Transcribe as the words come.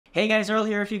Hey guys, Earl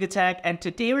here of Tech, and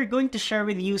today we're going to share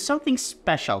with you something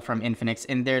special from Infinix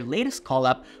in their latest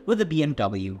call-up with the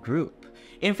BMW Group.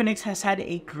 Infinix has had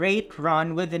a great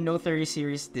run with the Note 30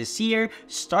 series this year,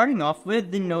 starting off with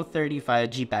the Note 30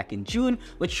 5G back in June,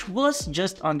 which was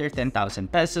just under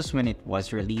 10,000 pesos when it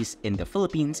was released in the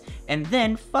Philippines, and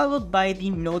then followed by the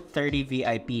Note 30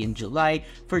 VIP in July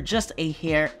for just a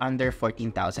hair under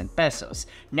 14,000 pesos.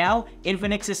 Now,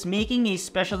 Infinix is making a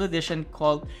special edition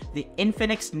called the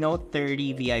Infinix Note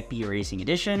 30 VIP Racing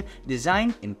Edition,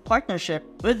 designed in partnership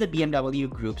with the BMW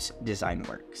Group's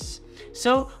DesignWorks.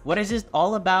 So, what is it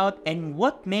all about and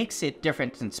what makes it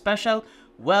different and special?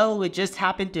 Well, we just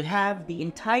happen to have the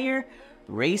entire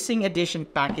Racing Edition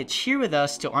package here with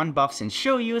us to unbox and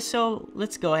show you, so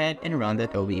let's go ahead and run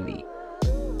that OBV.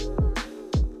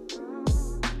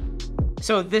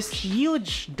 So this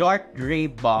huge dark gray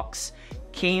box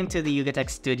came to the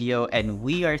Tech studio, and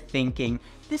we are thinking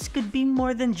this could be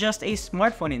more than just a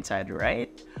smartphone inside, right?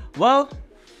 Well,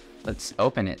 let's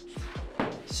open it.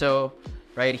 So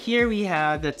right here we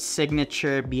have that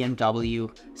signature BMW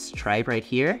stripe right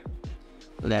here.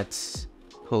 Let's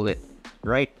pull it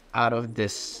right out of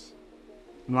this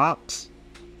box.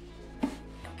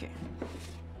 Okay.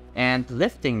 And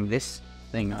lifting this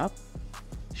thing up,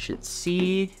 should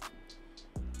see,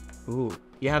 ooh,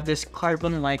 you have this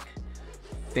carbon-like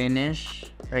finish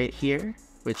right here,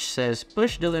 which says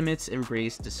push the limits,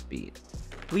 embrace the speed.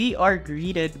 We are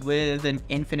greeted with an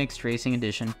Infinix Racing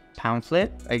Edition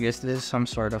pamphlet. I guess this is some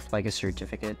sort of like a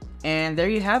certificate. And there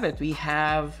you have it. We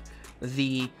have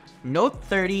the Note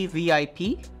 30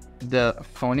 VIP, the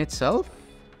phone itself,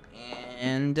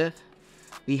 and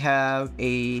we have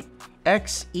a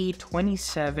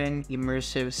XE27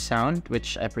 immersive sound,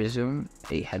 which I presume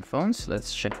a headphones.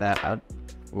 Let's check that out.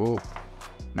 Oh,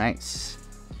 nice.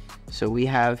 So we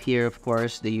have here, of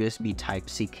course, the USB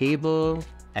Type-C cable,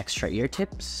 extra ear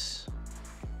tips,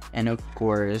 and of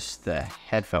course the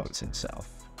headphones itself.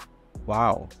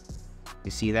 Wow,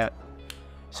 you see that?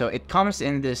 So it comes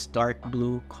in this dark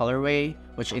blue colorway,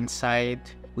 which inside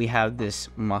we have this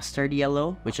mustard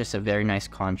yellow, which is a very nice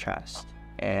contrast.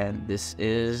 And this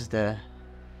is the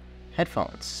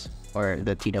headphones, or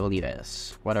the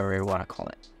TWS, whatever you want to call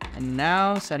it. And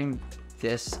now, setting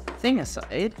this thing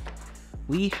aside,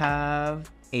 we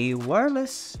have a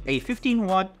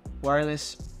 15-watt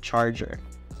wireless charger.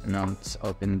 Now let's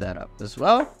open that up as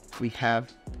well. We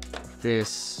have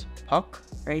this puck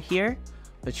right here,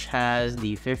 which has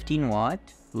the 15-watt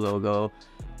logo,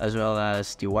 as well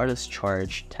as the wireless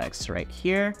charge text right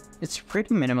here. It's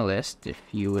pretty minimalist, if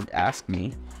you would ask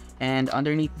me. And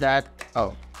underneath that,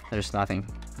 oh, there's nothing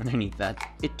underneath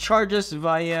that. It charges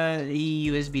via the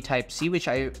USB Type-C, which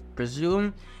I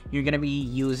presume you're gonna be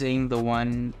using the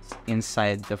one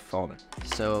inside the phone.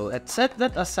 So let's set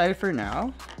that aside for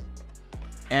now.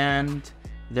 And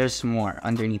there's more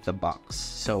underneath the box.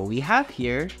 So we have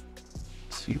here,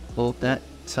 so you pull that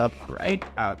up right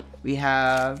out. We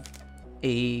have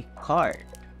a card.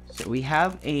 So we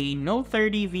have a Note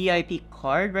 30 VIP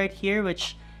card right here,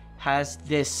 which has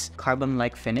this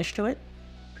carbon-like finish to it.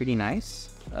 Pretty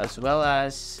nice. As well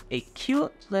as a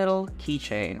cute little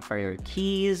keychain for your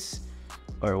keys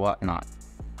or whatnot.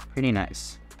 Pretty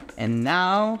nice. And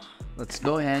now let's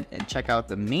go ahead and check out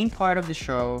the main part of the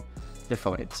show, the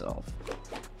phone itself.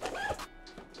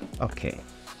 Okay,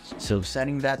 so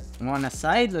setting that one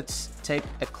aside, let's take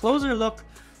a closer look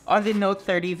on the Note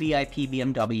 30 VIP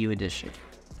BMW Edition.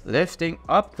 Lifting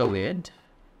up the lid,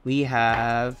 we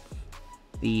have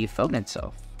the phone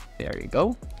itself. There you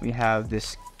go. We have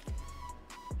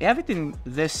it in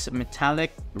this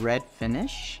metallic red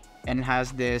finish, and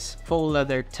has this faux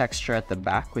leather texture at the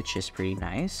back, which is pretty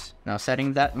nice. Now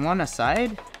setting that one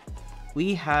aside,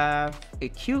 we have a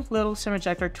cute little SIM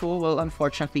ejector tool. Well,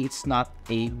 unfortunately, it's not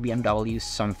a BMW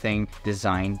something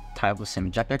design type of SIM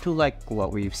ejector tool like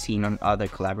what we've seen on other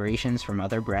collaborations from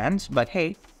other brands, but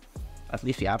hey, at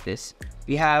least we have this.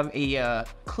 We have a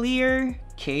clear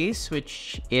case,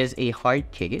 which is a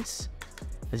hard case.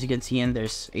 As you can see, and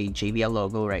there's a JBL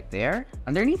logo right there.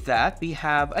 Underneath that, we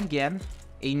have, again,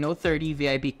 a Note 30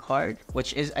 VIP card,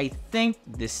 which is, I think,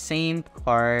 the same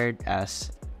card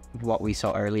as what we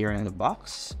saw earlier in the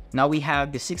box. Now we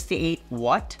have the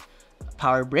 68-watt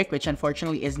power brick, which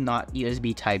unfortunately is not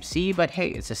USB Type-C, but hey,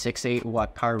 it's a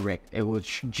 68-watt power brick. It will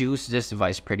juice this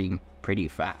device pretty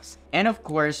fast. And of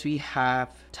course, we have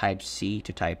Type-C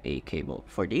to Type-A cable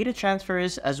for data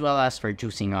transfers, as well as for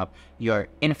juicing up your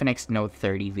Infinix Note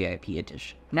 30 VIP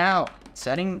edition. Now,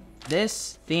 setting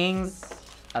this thing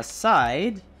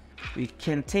aside, we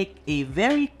can take a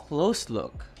very close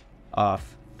look of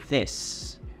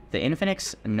this, the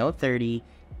Infinix Note 30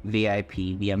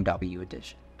 VIP BMW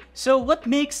edition. So what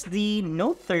makes the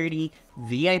Note 30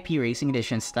 VIP Racing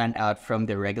Edition stand out from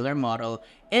the regular model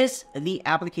is the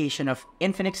application of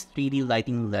Infinix 3D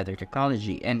lighting leather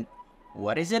technology. And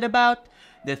what is it about?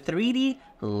 The 3D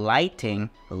lighting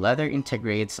leather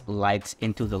integrates lights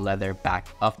into the leather back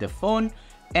of the phone,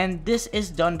 and this is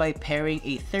done by pairing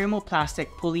a thermoplastic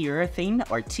polyurethane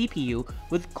or TPU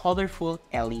with colorful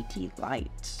LED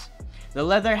lights. The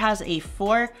leather has a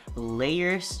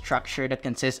 4-layer structure that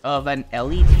consists of an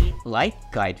LED light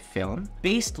guide film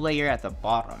base layer at the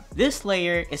bottom. This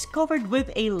layer is covered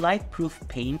with a light-proof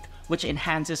paint which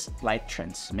enhances light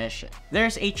transmission.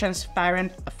 There's a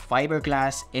transparent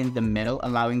fiberglass in the middle,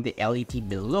 allowing the LED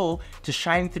below to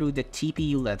shine through the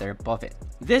TPU leather above it.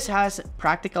 This has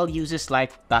practical uses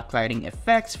like backlighting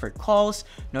effects for calls,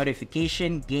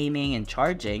 notification, gaming, and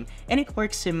charging, and it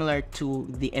works similar to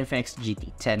the Infinix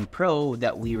GT10 Pro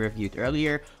that we reviewed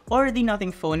earlier, or the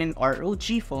Nothing phone and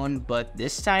ROG phone, but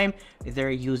this time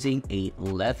they're using a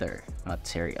leather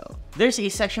material. There's a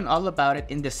section all about it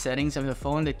in the settings of the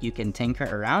phone that you can tinker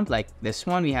around. Like this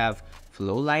one, we have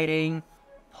flow lighting,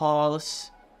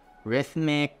 pulse,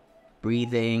 rhythmic,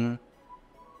 breathing,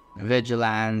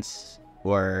 vigilance,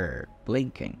 or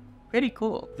blinking. Pretty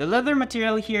cool. The leather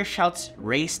material here shouts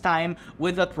race time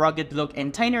with that rugged look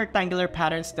and tiny rectangular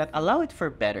patterns that allow it for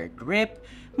better grip,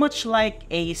 much like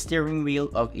a steering wheel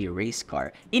of a race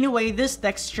car. In a way, this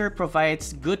texture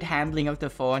provides good handling of the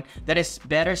phone that is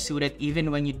better suited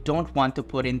even when you don't want to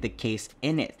put in the case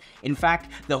in it. In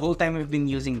fact, the whole time we've been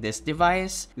using this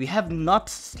device, we have not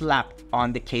slapped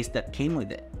on the case that came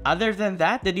with it. Other than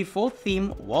that, the default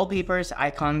theme, wallpapers,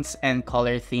 icons, and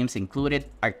color themes included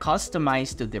are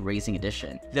customized to the Racing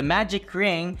Edition. The Magic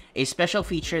Ring, a special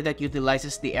feature that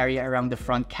utilizes the area around the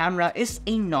front camera, is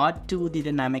a nod to the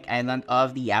dynamic island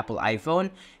of the Apple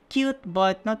iPhone. Cute,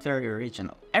 but not very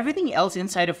original. Everything else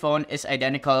inside the phone is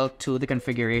identical to the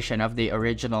configuration of the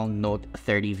original Note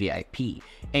 30 VIP.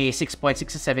 A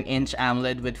 6.67-inch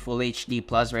AMOLED with Full HD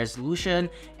Plus resolution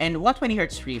and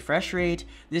 120Hz refresh rate.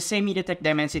 The same MediaTek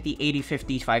Dimensity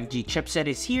 8050 5G chipset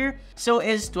is here. So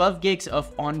is 12 gigs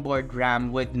of onboard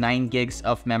RAM with 9 gigs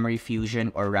of memory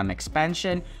fusion or RAM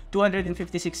expansion,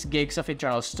 256 gigs of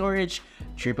internal storage,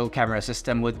 triple camera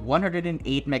system with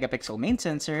 108 megapixel main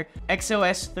sensor,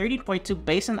 XOS 13.2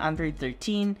 based on Android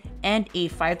 13, and a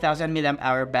 5000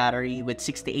 mAh battery with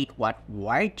 68-watt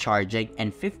wired charging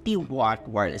and 50-watt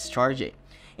wireless charging.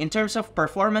 In terms of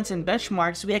performance and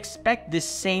benchmarks, we expect the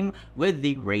same with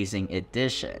the Racing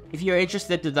Edition. If you're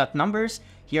interested to that numbers,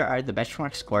 here are the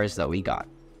benchmark scores that we got.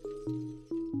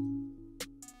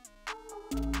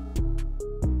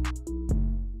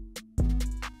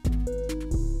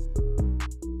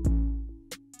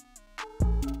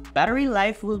 Battery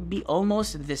life will be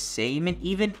almost the same, and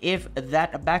even if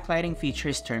that backlighting feature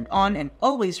is turned on and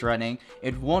always running,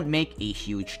 it won't make a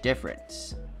huge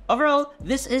difference. Overall,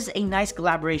 this is a nice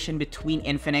collaboration between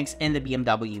Infinix and the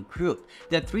BMW group.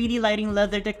 The 3D lighting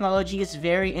leather technology is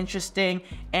very interesting,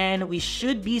 and we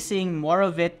should be seeing more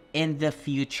of it in the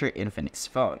future Infinix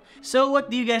phone. So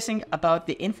what do you guys think about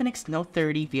the Infinix Note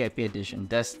 30 VIP edition?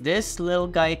 Does this little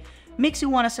guy makes you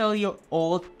want to sell your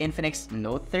old Infinix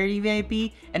Note 30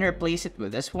 VIP and replace it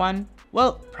with this one?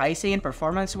 Well, pricing and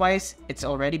performance wise, it's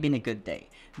already been a good day.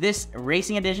 This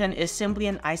Racing Edition is simply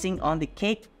an icing on the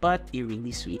cake, but a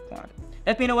really sweet one.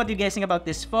 Let me know what you guys think about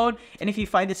this phone, and if you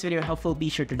find this video helpful, be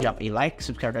sure to drop a like,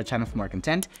 subscribe to our channel for more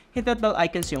content, hit that bell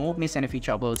icon so you won't miss any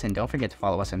future uploads, and don't forget to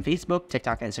follow us on Facebook,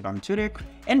 TikTok, Instagram, and Twitter,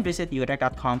 and visit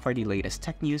youtech.com for the latest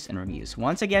tech news and reviews.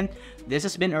 Once again, this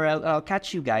has been Aurel, and I'll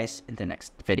catch you guys in the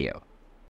next video.